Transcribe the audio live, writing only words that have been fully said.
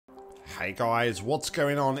Hey guys, what's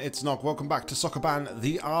going on? It's Nock. Welcome back to Sokoban,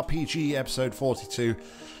 the RPG, episode 42.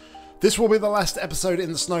 This will be the last episode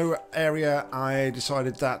in the snow area. I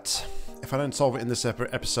decided that if I don't solve it in this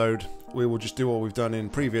episode, we will just do what we've done in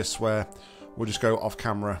previous, where we'll just go off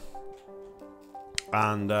camera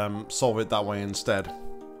and solve it that way instead.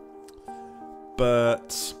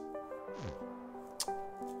 But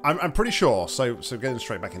I'm pretty sure, so getting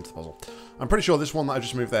straight back into the puzzle, I'm pretty sure this one that I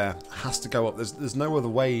just moved there has to go up. There's no other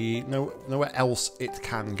way, nowhere else it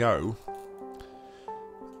can go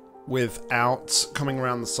without coming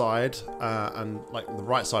around the side and like the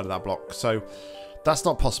right side of that block. So that's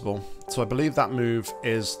not possible. So I believe that move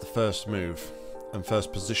is the first move and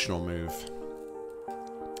first positional move.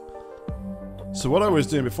 So what I was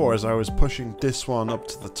doing before is I was pushing this one up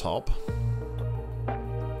to the top.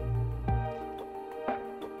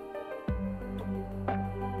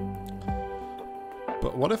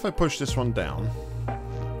 But what if I push this one down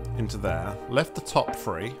into there, left the top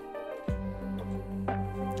free?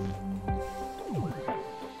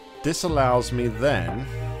 This allows me then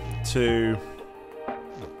to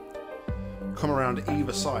come around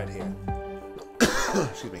either side here.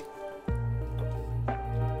 Excuse me.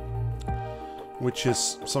 Which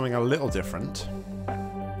is something a little different.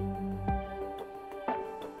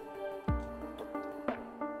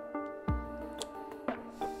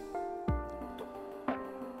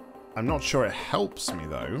 I'm not sure it helps me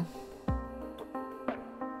though.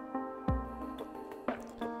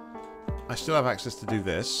 I still have access to do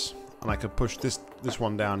this, and I could push this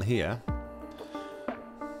one down here.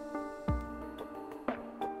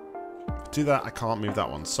 Do that, I can't move that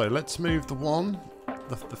one. So let's move the one,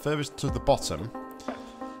 the furthest to the bottom.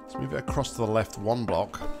 Let's move it across to the left one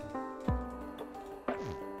block.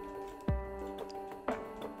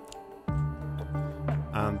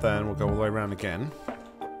 And then we'll go all the way around again.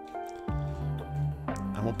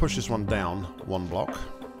 And we'll push this one down one block.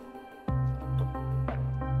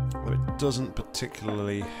 But it doesn't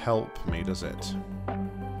particularly help me, does it?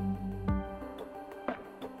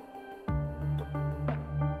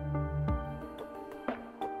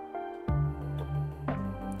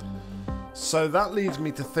 So that leads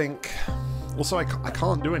me to think... Also, I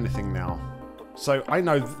can't do anything now. So I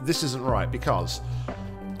know this isn't right because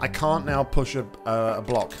I can't now push a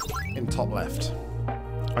block in top left.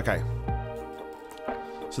 Okay.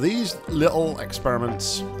 So these little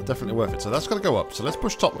experiments are definitely worth it. So that's got to go up. So let's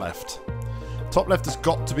push top left. Top left has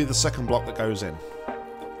got to be the second block that goes in.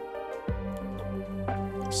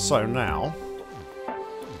 So now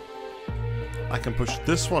I can push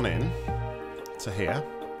this one in to here.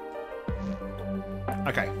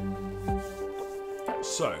 Okay.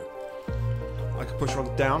 So I can push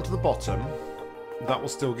one down to the bottom. That will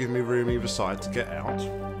still give me room either side to get out.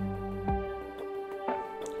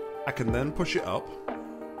 I can then push it up.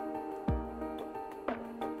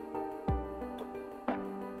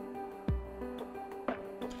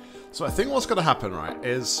 So I think what's going to happen, right,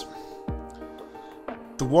 is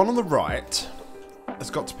the one on the right has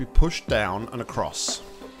got to be pushed down and across.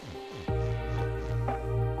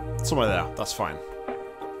 Somewhere there, that's fine.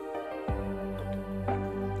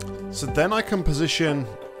 So then I can position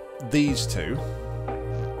these two.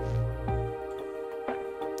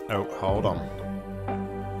 Oh, hold on.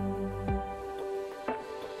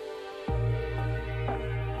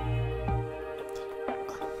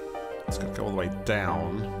 It's going to go all the way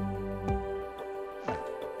down.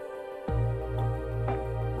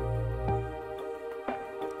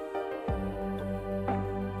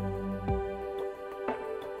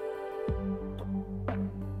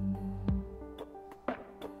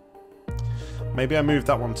 Maybe I moved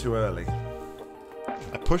that one too early.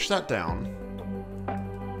 I push that down.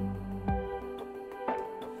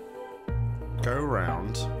 Go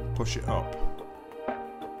around, push it up.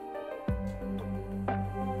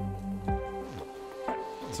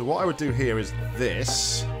 So what I would do here is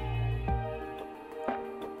this.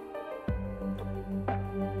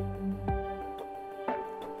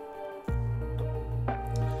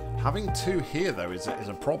 Having two here though is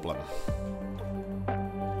a problem.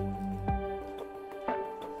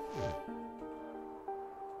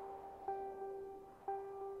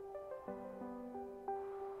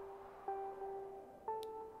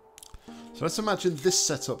 So let's imagine this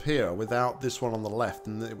setup here without this one on the left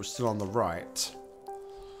and it was still on the right.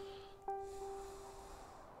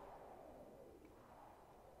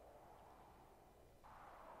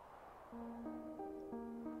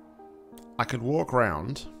 I could walk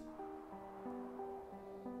round.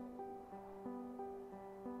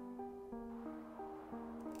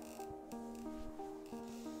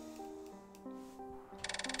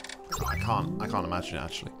 I can't imagine it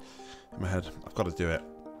actually. In my head, I've got to do it.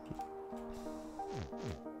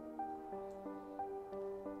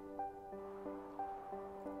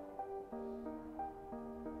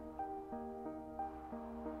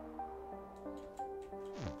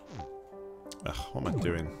 What am I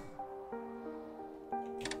doing?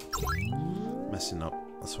 Messing up.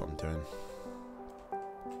 That's what I'm doing.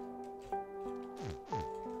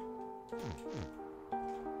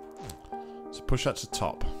 So push that to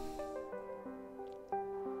top.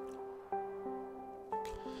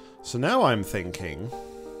 So now I'm thinking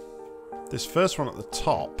this first one at the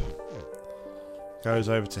top goes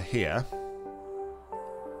over to here.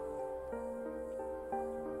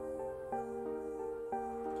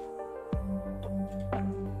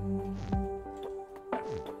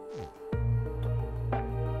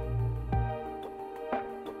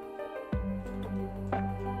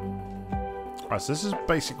 Right, so this is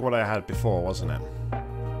basically what I had before, wasn't it?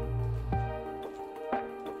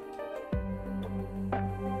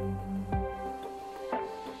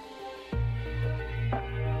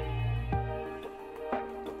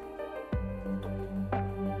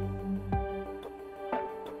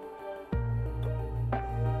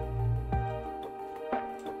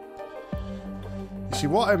 You see,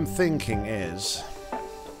 what I'm thinking is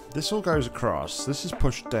this all goes across, this is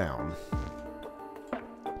pushed down.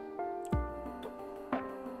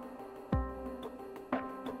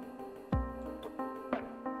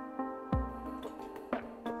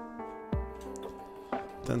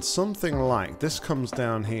 Then something like this comes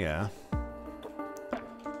down here.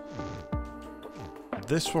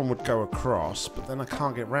 This one would go across, but then I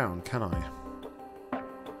can't get round, can I?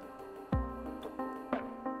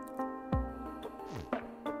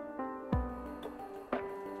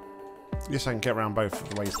 Yes, I can get around both of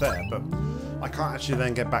the ways there, but I can't actually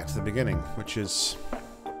then get back to the beginning, which is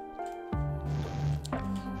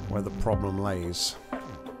where the problem lays.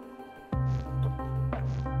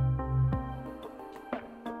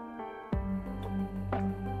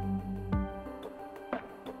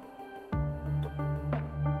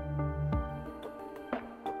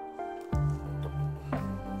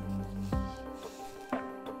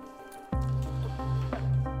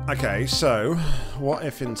 Okay, so what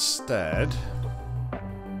if instead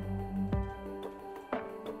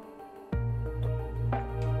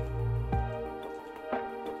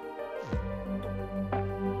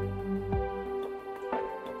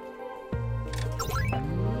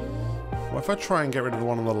what if I try and get rid of the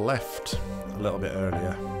one on the left a little bit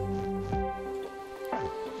earlier?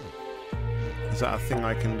 Is that a thing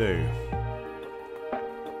I can do?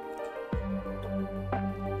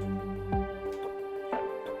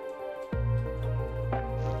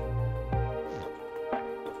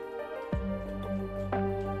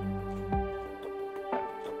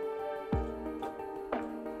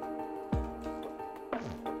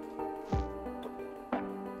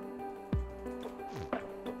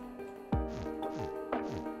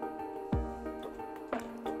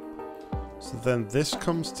 So then this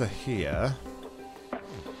comes to here.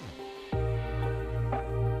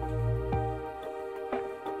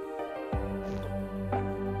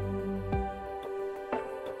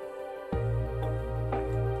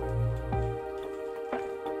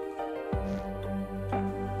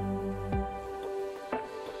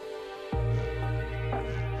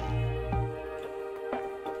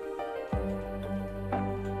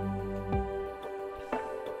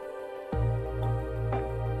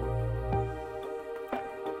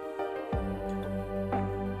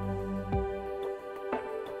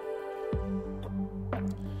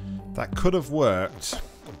 That could have worked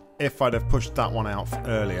if I'd have pushed that one out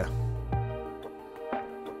earlier.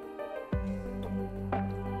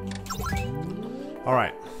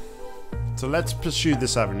 Alright. So let's pursue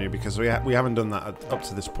this avenue because we haven't done that up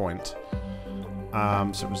to this point.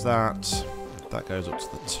 So it was that. That goes up to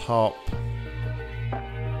the top.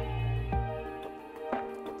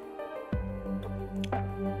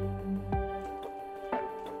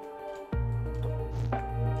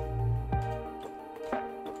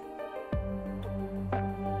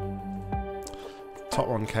 Top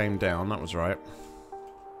one came down, that was right.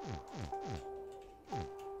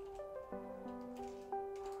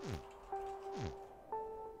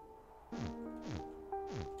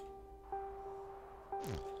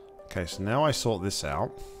 Okay, so now I sort this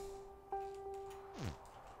out.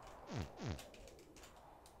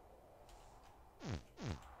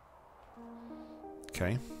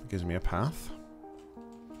 Okay, it gives me a path.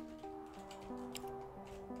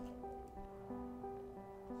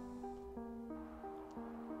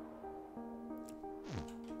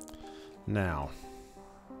 Now,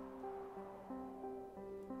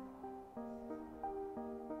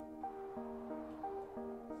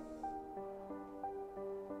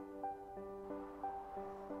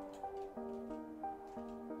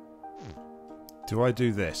 do I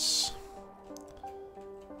do this?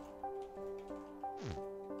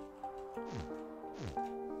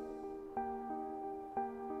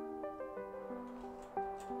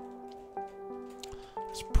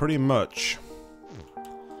 It's pretty much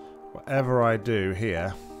whatever I do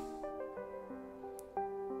here,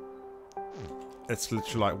 it's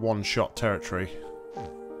literally like one-shot territory.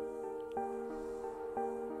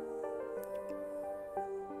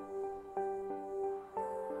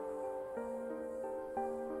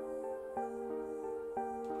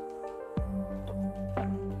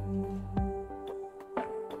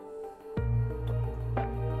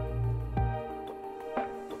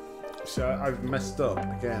 So I've messed up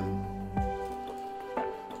again.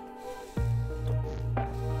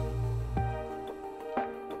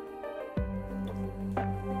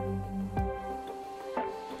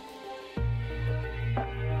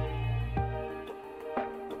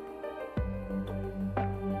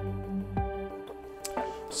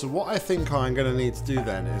 So what I think I'm going to need to do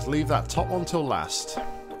then is leave that top one till last.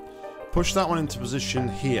 Push that one into position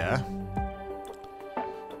here.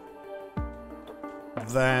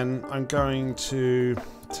 Then I'm going to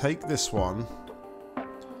take this one,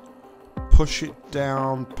 push it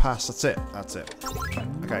down past, that's it, that's it.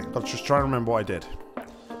 Okay, got to just try and remember what I did.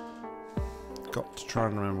 Got to try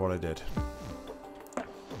and remember what I did.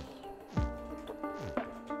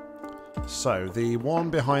 So, the one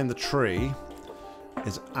behind the tree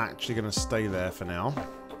is actually going to stay there for now,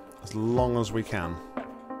 as long as we can.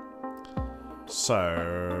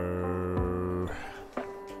 So...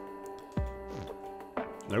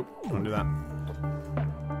 nope, don't do that.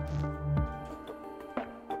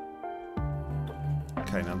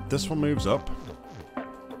 Okay, now this one moves up.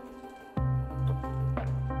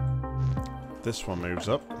 This one moves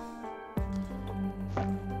up.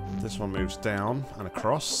 This one moves down and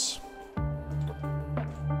across.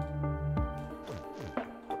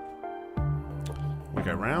 We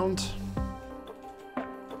go round.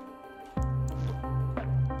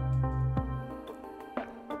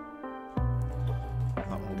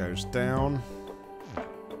 Goes down.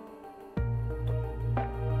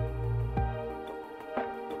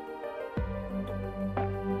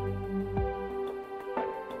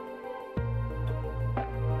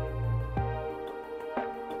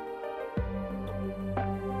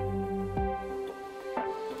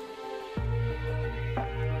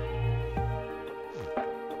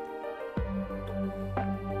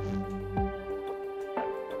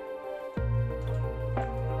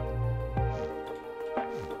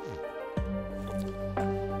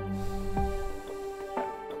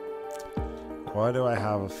 Why do I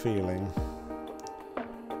have a feeling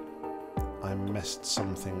I messed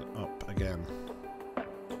something up again?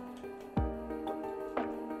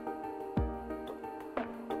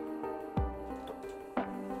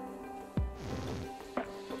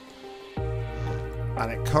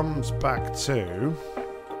 And it comes back to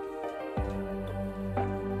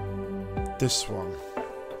this one.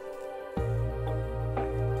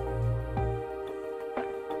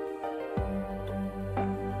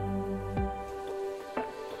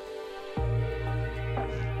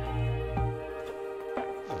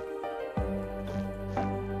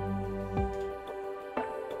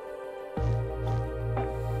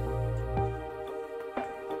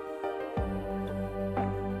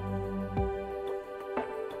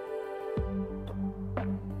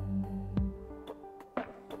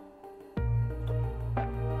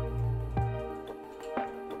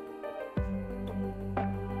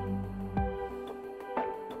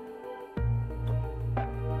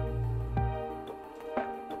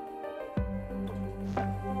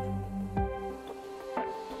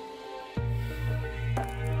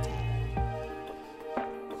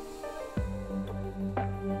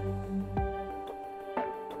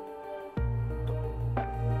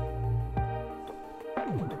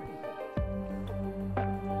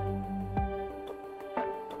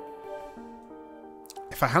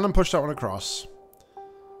 If I hadn't pushed that one across,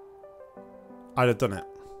 I'd have done it.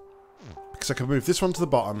 Because I could move this one to the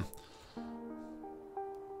bottom.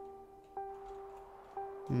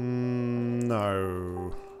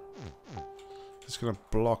 No. It's going to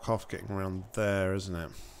block off getting around there, isn't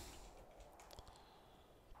it?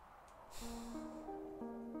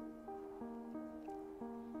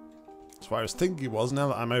 That's what I was thinking was, now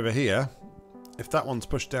that I'm over here, if that one's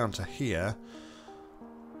pushed down to here,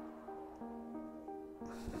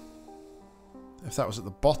 if that was at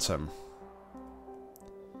the bottom,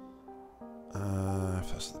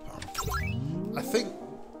 if that's at the bottom, I think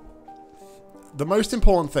the most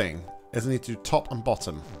important thing is I need to do top and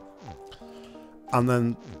bottom, and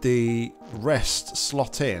then the rest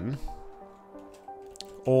slot in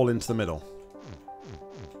all into the middle.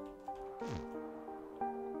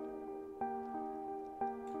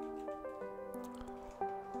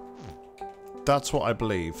 That's what I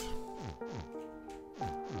believe.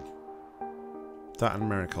 That and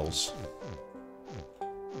miracles.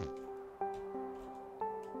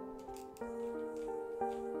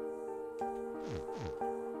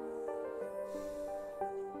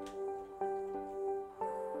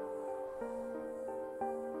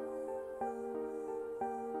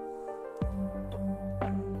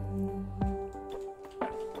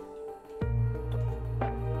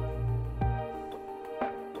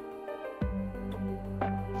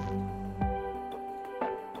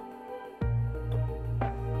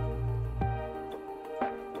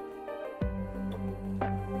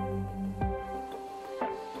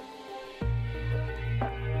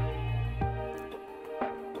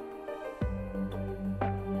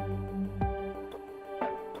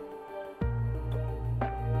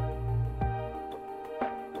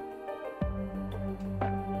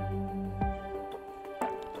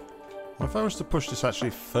 If I was to push this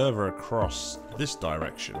actually further across this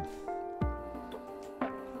direction,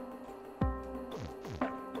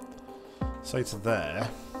 say to there,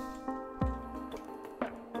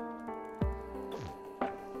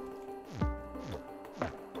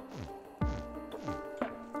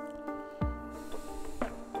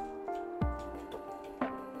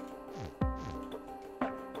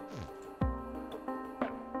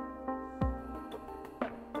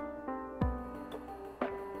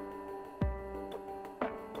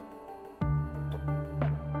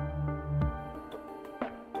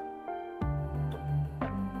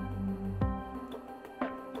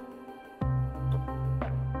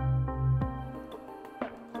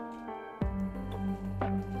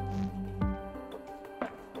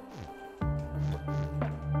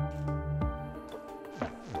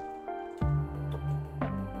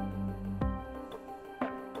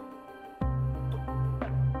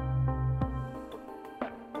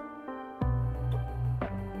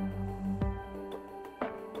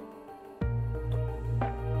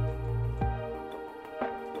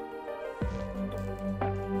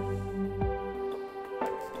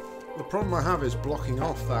 the problem I have is blocking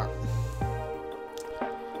off that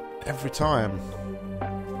every time.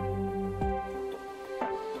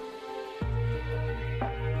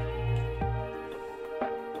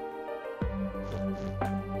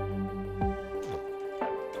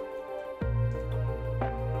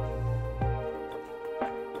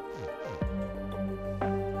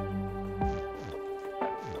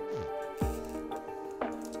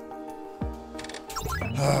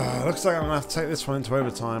 Looks like I'm gonna have to take this one into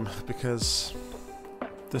overtime because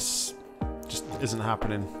this just isn't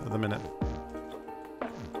happening at the minute.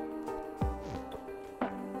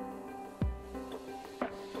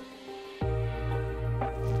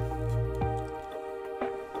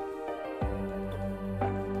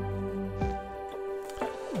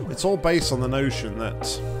 It's all based on the notion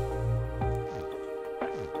that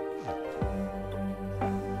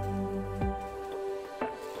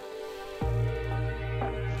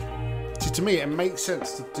to me, it makes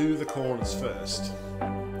sense to do the corners first.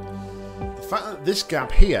 The fact that this gap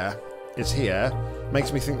here is here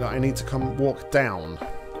makes me think that I need to walk down.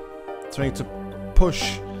 So I need to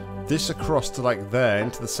push this across to like there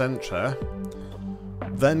into the centre,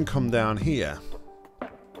 then come down here.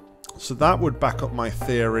 So that would back up my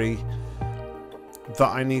theory that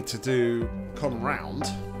I need to come round.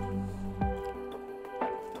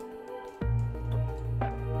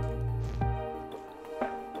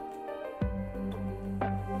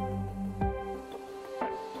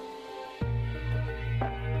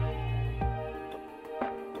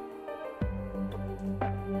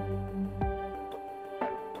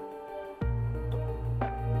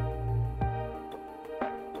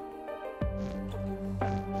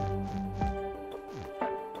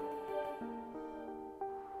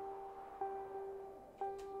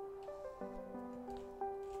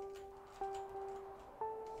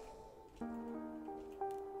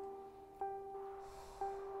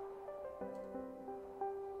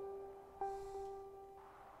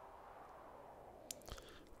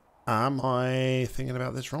 Am I thinking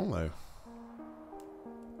about this wrong, though?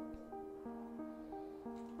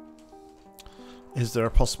 Is there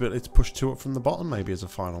a possibility to push 2 up from the bottom, maybe, as a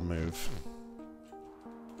final move?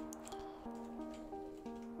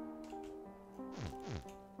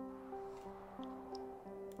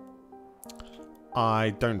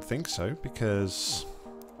 I don't think so, because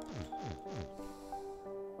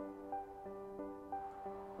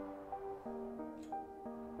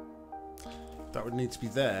that would need to be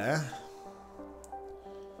there.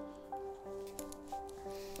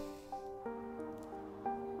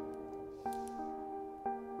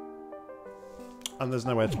 And there's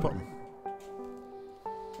nowhere to put them.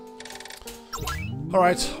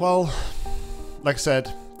 Alright, well, like I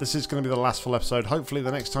said, this is going to be the last full episode. Hopefully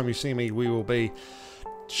the next time you see me, we will be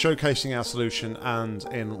showcasing our solution and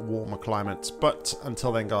in warmer climates. But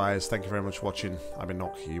until then, guys, thank you very much for watching. I've been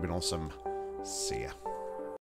Nock, you've been awesome. See ya.